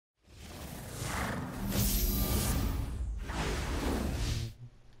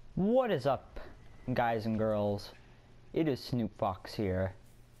What is up, guys and girls? It is Snoop Fox here.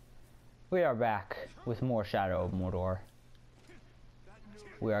 We are back with more Shadow of Mordor.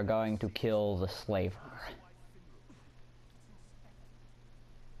 We are going to kill the slaver.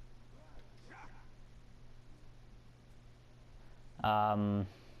 I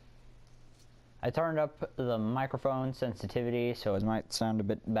turned up the microphone sensitivity so it might sound a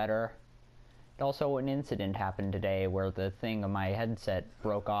bit better. Also, an incident happened today where the thing on my headset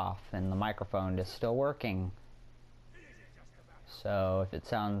broke off and the microphone is still working. So if it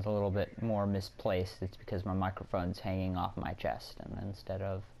sounds a little bit more misplaced, it's because my microphone's hanging off my chest and instead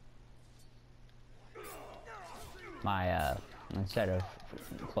of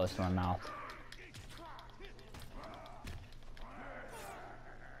close to my mouth.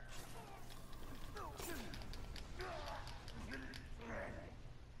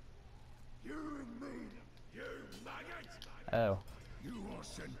 Oh. You are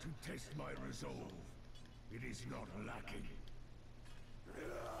sent to test my resolve. It is not lacking.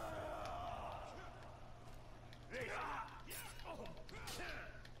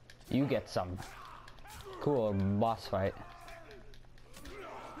 You get some. Cool boss fight.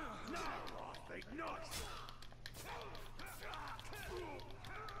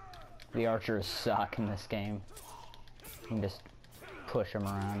 The archers suck in this game. You can just push them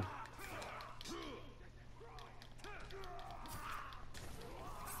around.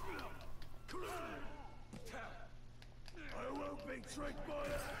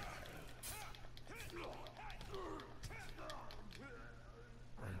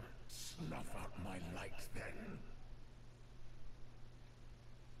 Snuff out my light then.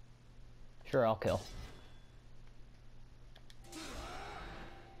 Sure, I'll kill.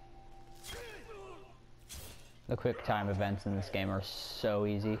 The quick time events in this game are so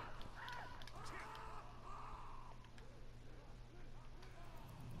easy.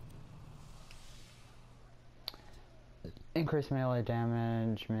 Increase melee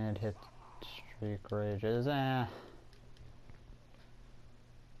damage, mid hit streak rages,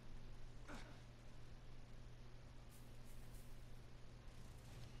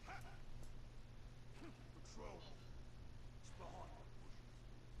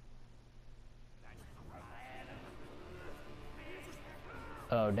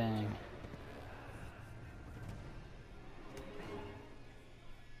 Oh, dang.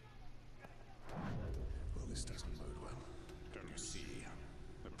 Well, this doesn't bode well. Don't you see?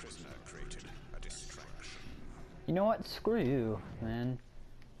 The prisoner created a distraction. You know what? Screw you, man.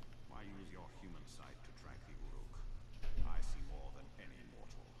 Why use your human sight to track the Uruk? I see more than any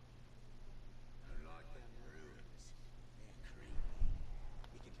mortal. I like them ruins. They're creepy.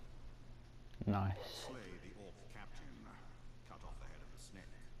 We can Nice. Slay the orc captain, cut off the head of the snake,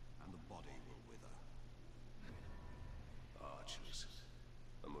 and the body will wither. Archers.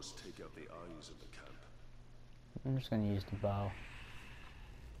 I must take out the eyes of the camp. I'm just gonna use the bow.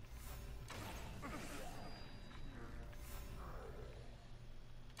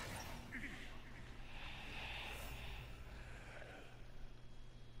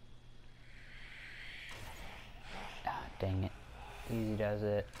 Ah, dang it. Easy does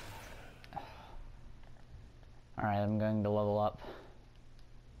it. Alright, I'm going to level up.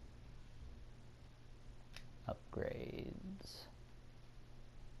 Upgrades.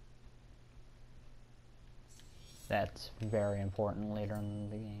 That's very important later in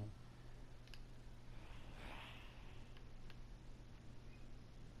the game.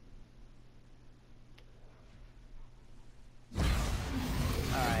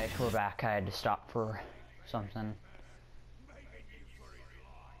 Alright, we're back. I had to stop for something.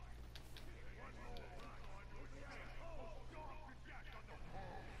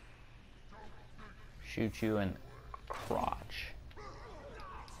 Shoot you in the crotch.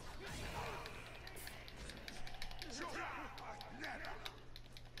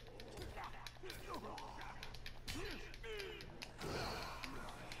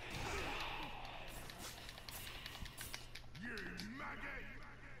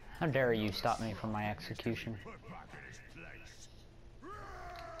 How dare you stop me from my execution?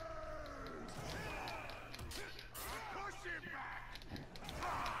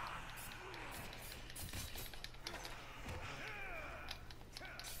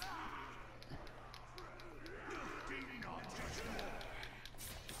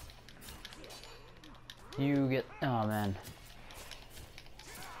 You get, oh man.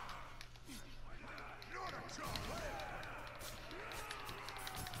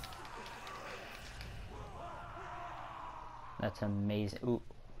 That's amazing. Ooh,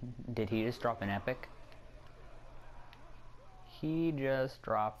 did he just drop an epic? He just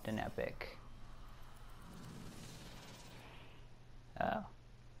dropped an epic. Oh.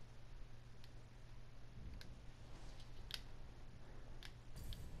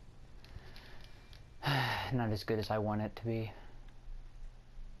 Not as good as I want it to be.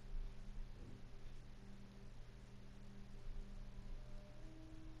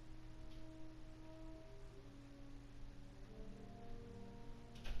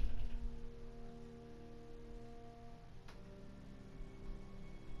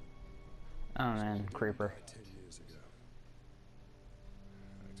 Oh man, creeper. 10 years ago.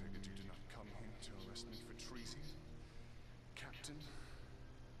 I take it you did not come here to arrest me for treason, Captain?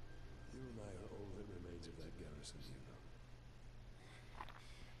 You and I are all that remains of that garrison, you know.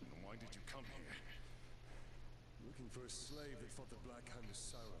 And why did you come here? Looking for a slave that fought the Black Hand of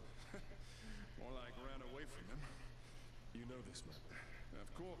Sauron. More like ran away from him. You know this man. Of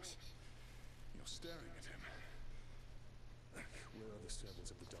course. You're staring at him. Where are the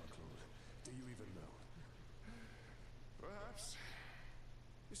servants of the Dark Lord? Do you even know? Perhaps.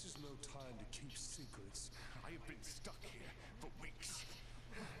 This is no time to keep secrets. I have been stuck here for weeks.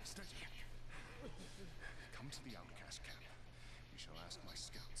 Steady. Come to the outcast camp. We shall ask my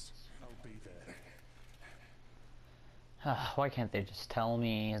scouts. I'll be there. Why can't they just tell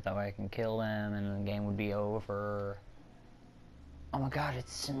me? That way I can kill them and the game would be over. Oh my god,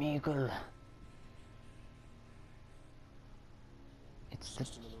 it's Smeagol. It's the...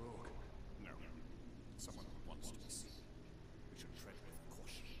 Just another orc. No. Someone who wants to be seen. We should tread with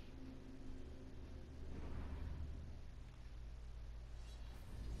caution.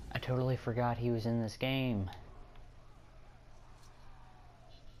 I totally forgot he was in this game.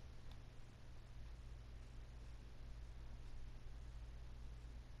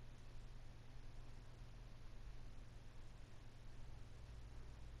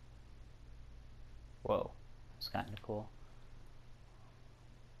 Whoa, it's kind of cool.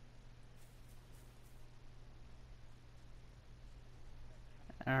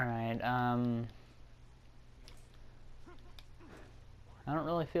 Alright, I don't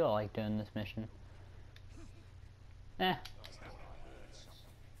really feel like doing this mission. Eh.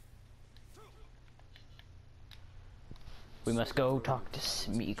 We must go talk to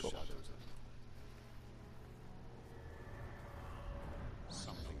Smeagol.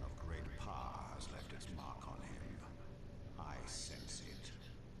 Something of great power has left its mark on him. I sense it.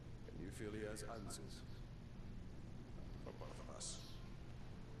 And you feel he has answers? For both of us.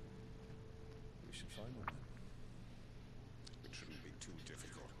 We should find them then. It shouldn't be too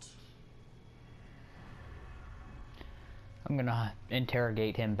difficult. I'm gonna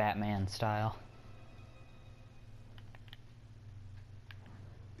interrogate him Batman style.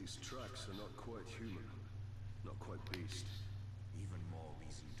 These tracks are not quite human. Not quite beast. Even more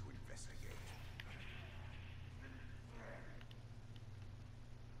reason to investigate.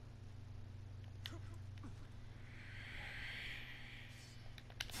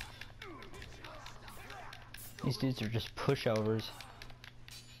 These dudes are just pushovers.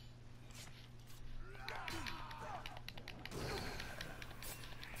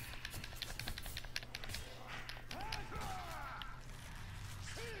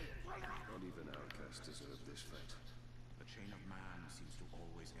 Not even outcasts deserve this fate. The chain of man seems to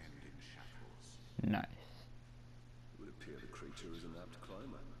always end in shackles. Nice. It would appear the creature is an apt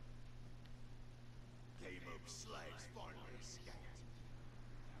climber. Game of slaves finally escaped.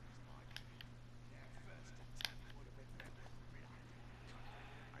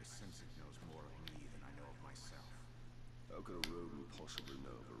 I sense it knows more of me than I know of myself. How could a rodent possibly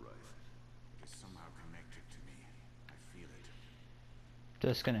know of a wraith? It is somehow connected to me. I feel it.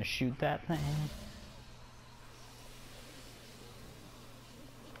 Just gonna shoot that thing.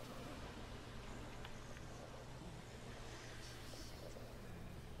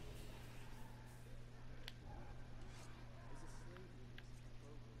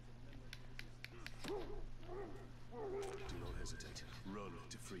 Do not hesitate. Run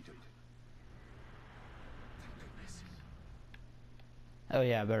to freedom. Oh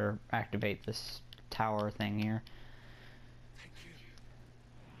yeah, I better activate this tower thing here. Thank you.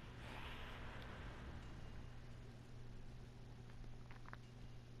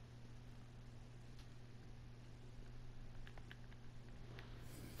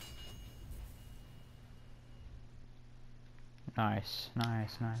 Nice,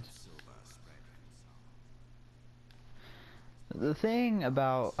 nice, nice. Silver spread. The thing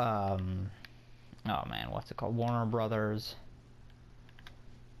about, oh man, what's it called? Warner Brothers,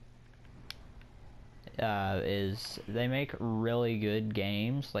 is they make really good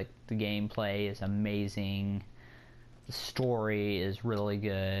games. Like, the gameplay is amazing, the story is really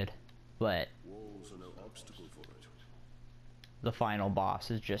good, but Walls are no obstacle for it. the final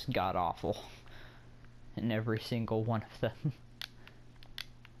boss is just god-awful in every single one of them.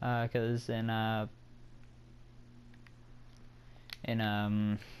 Because in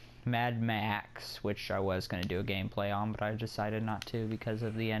Mad Max, which I was going to do a gameplay on, but I decided not to because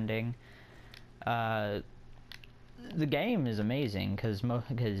of the ending. The game is amazing because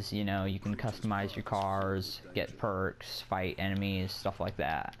you know, you can customize your cars, get perks, fight enemies, stuff like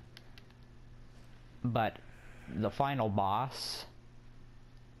that. But the final boss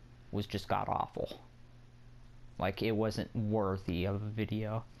was just god awful. Like, it wasn't worthy of a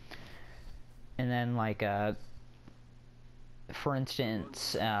video. And then, like, for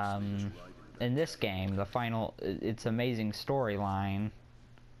instance, in this game, the final, it's amazing storyline.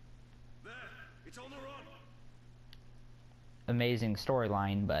 There, it's on the run. Amazing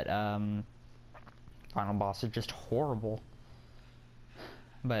storyline, but final boss is just horrible.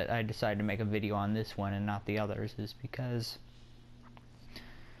 But I decided to make a video on this one and not the others, is because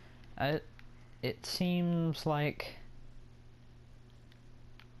it seems like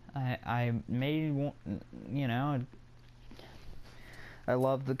I may, you know, I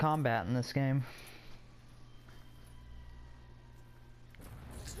love the combat in this game.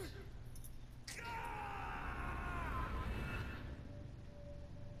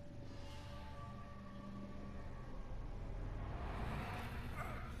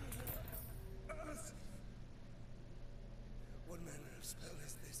 What manner of spell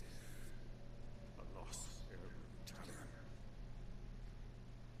is this? A lost talisman.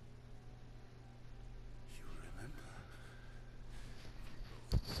 You remember?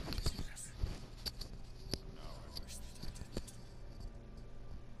 Yes. Now I wish that I didn't.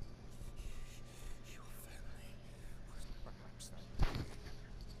 Your family was Perhaps that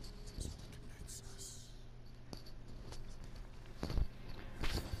is what connects us.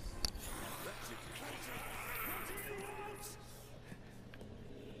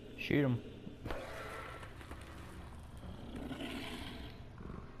 Shoot him.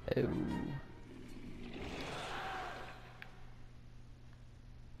 Oh.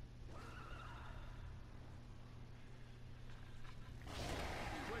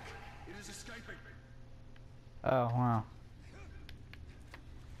 Quick, it is escaping. Oh, wow.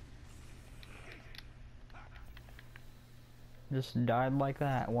 Just died like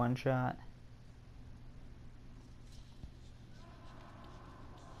that, one shot.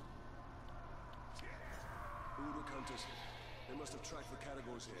 Uruk hunters. They must have tracked the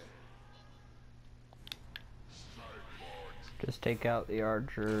categories here. Just take out the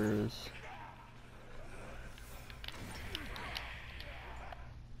archers.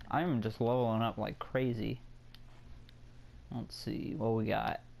 I'm just leveling up like crazy. Let's see what we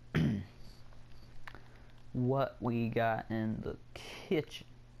got. What we got in the kitchen.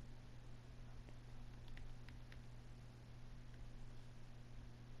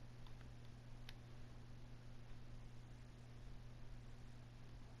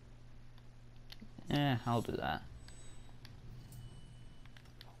 I'll do that.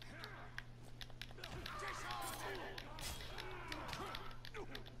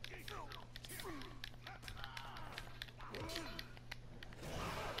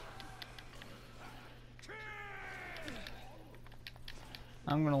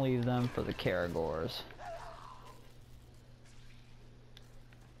 I'm gonna leave them for the Caragors.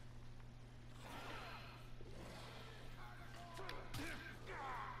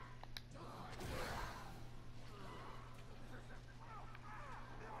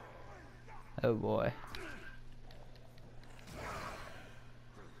 Oh boy.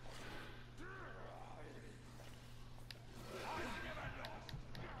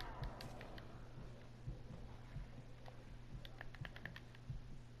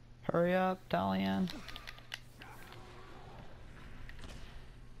 Hurry up, Talion.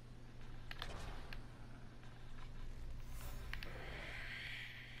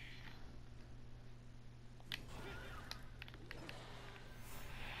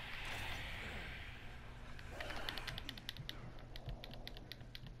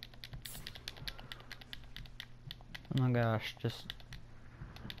 Oh my gosh, just...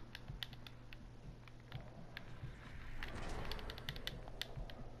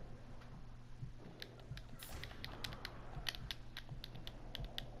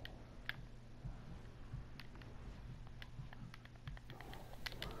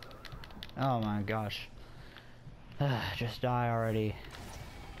 Oh my gosh. Just die already.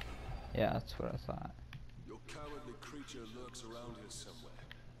 Yeah, that's what I thought. Your cowardly creature lurks around here somewhere.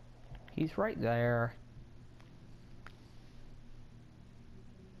 He's right there.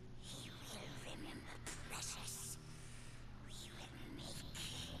 You will remember precious. We will make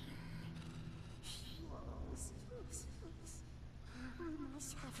him. We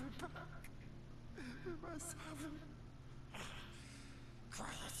must have him back. We must have him.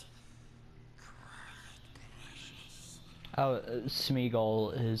 Quiet. Quiet, precious. how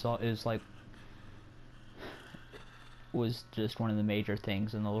Smeagol is like was just one of the major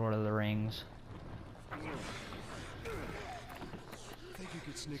things in the Lord of the Rings. Think you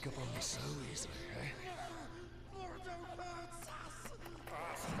could sneak up on me so easily, eh?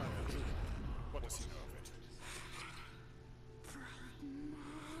 What does he know of it?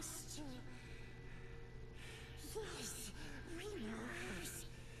 Master. Yes, winners.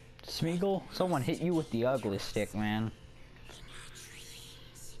 Smeagol, someone hit you with the ugly stick, man.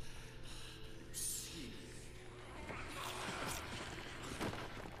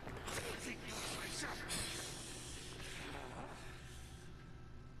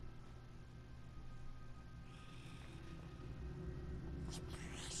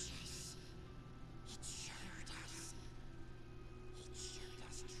 Precious. It showed us. It showed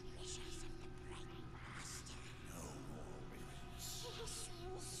us treasures of the Bright Master. No more means.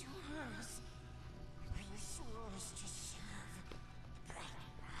 Yes, we swore. We swore to serve the Bright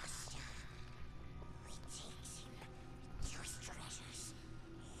Master. We takes him to his treasures.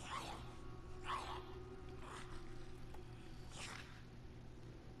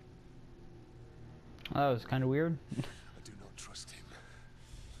 That was kind of weird. I do not trust him.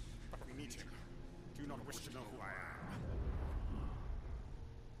 But we need him. Do you not wish to know who I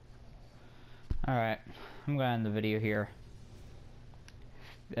am? Alright, I'm gonna end the video here.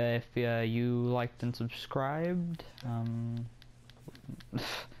 If you liked and subscribed,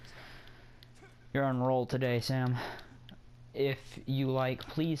 you're on roll today, Sam. If you like,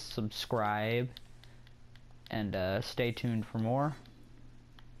 please subscribe and stay tuned for more.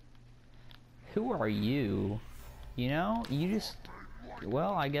 Who are you? You know, you just...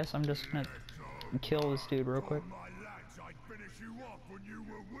 Well, I guess I'm just gonna kill this dude real quick. My lads, I'd finish you off when you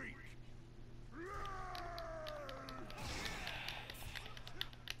were weak.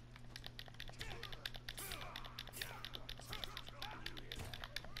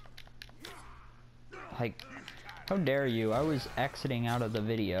 Like, how dare you? I was exiting out of the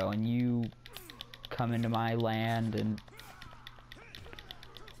video and you come into my land and...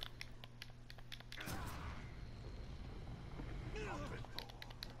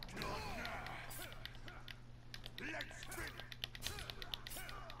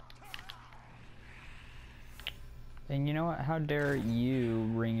 And you know what? How dare you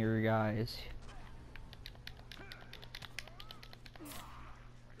bring your guys?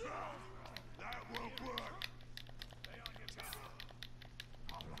 That won't work.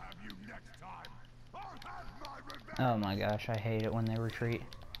 I'll have you next time. I'll have my revenge. Oh my gosh, I hate it when they retreat.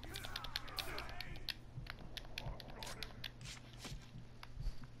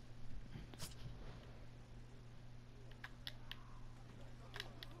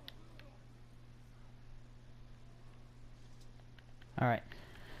 Alright,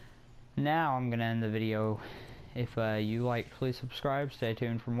 now I'm gonna end the video. If you like, please subscribe, stay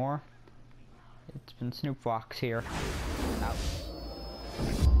tuned for more. It's been Snoop Fox here.